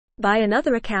By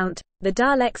another account, the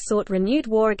Daleks sought renewed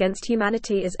war against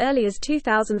humanity as early as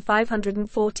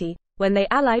 2540, when they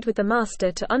allied with the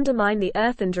Master to undermine the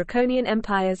Earth and Draconian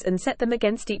empires and set them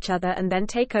against each other and then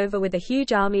take over with a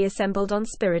huge army assembled on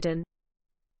Spiridon.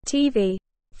 TV.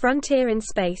 Frontier in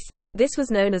Space. This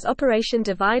was known as Operation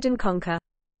Divide and Conquer.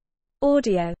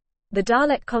 Audio. The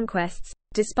Dalek conquests.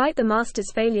 Despite the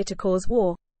Master's failure to cause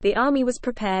war, the army was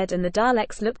prepared and the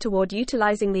Daleks looked toward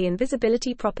utilizing the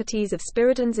invisibility properties of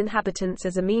Spiridon's inhabitants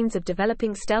as a means of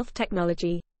developing stealth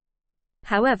technology.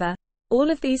 However, all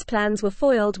of these plans were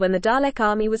foiled when the Dalek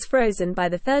army was frozen by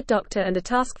the Third Doctor and a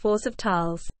task force of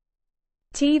Tals.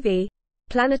 TV.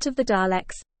 Planet of the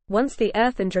Daleks. Once the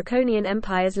Earth and Draconian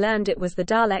empires learned it was the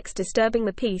Daleks disturbing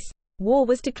the peace, war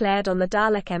was declared on the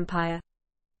Dalek Empire.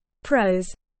 Pros.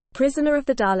 Prisoner of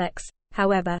the Daleks.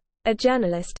 However, a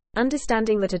journalist,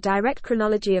 understanding that a direct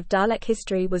chronology of Dalek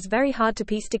history was very hard to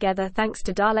piece together thanks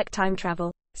to Dalek time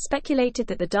travel, speculated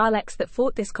that the Daleks that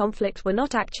fought this conflict were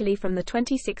not actually from the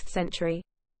 26th century.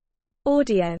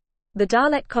 Audio. The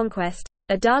Dalek Conquest.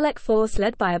 A Dalek force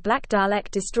led by a Black Dalek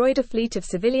destroyed a fleet of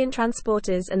civilian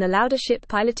transporters and allowed a ship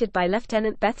piloted by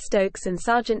Lieutenant Beth Stokes and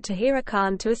Sergeant Tahira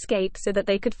Khan to escape so that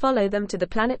they could follow them to the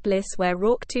planet Bliss where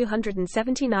Rorke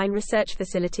 279 research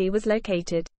facility was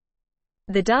located.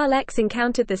 The Daleks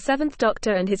encountered the Seventh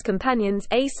Doctor and his companions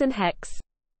Ace and Hex.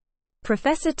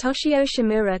 Professor Toshio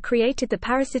Shimura created the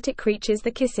parasitic creatures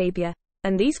the Kisabia,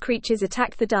 and these creatures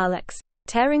attacked the Daleks,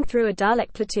 tearing through a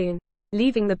Dalek platoon,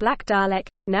 leaving the Black Dalek,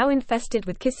 now infested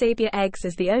with Kisabia eggs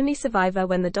as the only survivor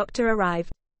when the Doctor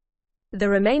arrived. The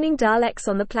remaining Daleks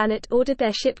on the planet ordered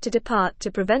their ship to depart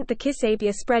to prevent the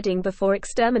Kisabia spreading before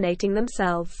exterminating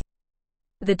themselves.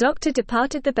 The Doctor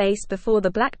departed the base before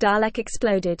the Black Dalek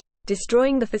exploded,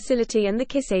 destroying the facility and the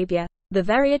Kisabia, the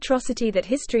very atrocity that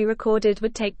history recorded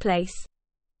would take place.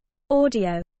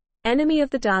 Audio. Enemy of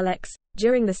the Daleks.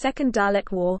 During the Second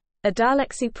Dalek War, a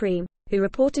Dalek Supreme, who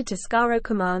reported to Skaro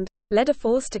Command, led a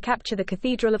force to capture the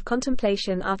Cathedral of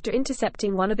Contemplation after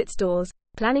intercepting one of its doors,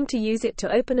 planning to use it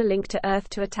to open a link to Earth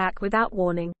to attack without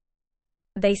warning.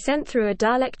 They sent through a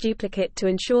Dalek duplicate to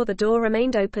ensure the door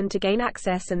remained open to gain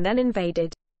access and then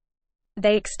invaded.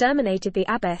 They exterminated the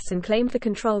abbess and claimed the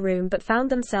control room but found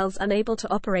themselves unable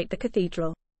to operate the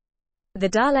cathedral. The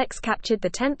Daleks captured the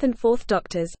 10th and 4th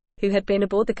Doctors, who had been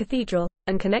aboard the cathedral,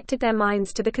 and connected their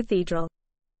minds to the cathedral.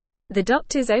 The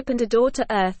Doctors opened a door to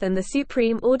Earth and the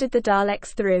Supreme ordered the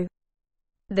Daleks through.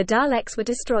 The Daleks were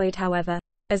destroyed however,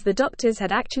 as the Doctors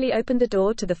had actually opened a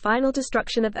door to the final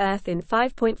destruction of Earth in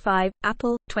 5.5,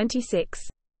 Apple, 26.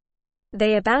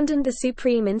 They abandoned the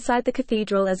Supreme inside the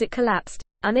cathedral as it collapsed,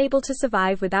 unable to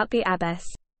survive without the abbess.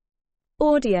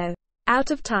 Audio.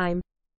 Out of time.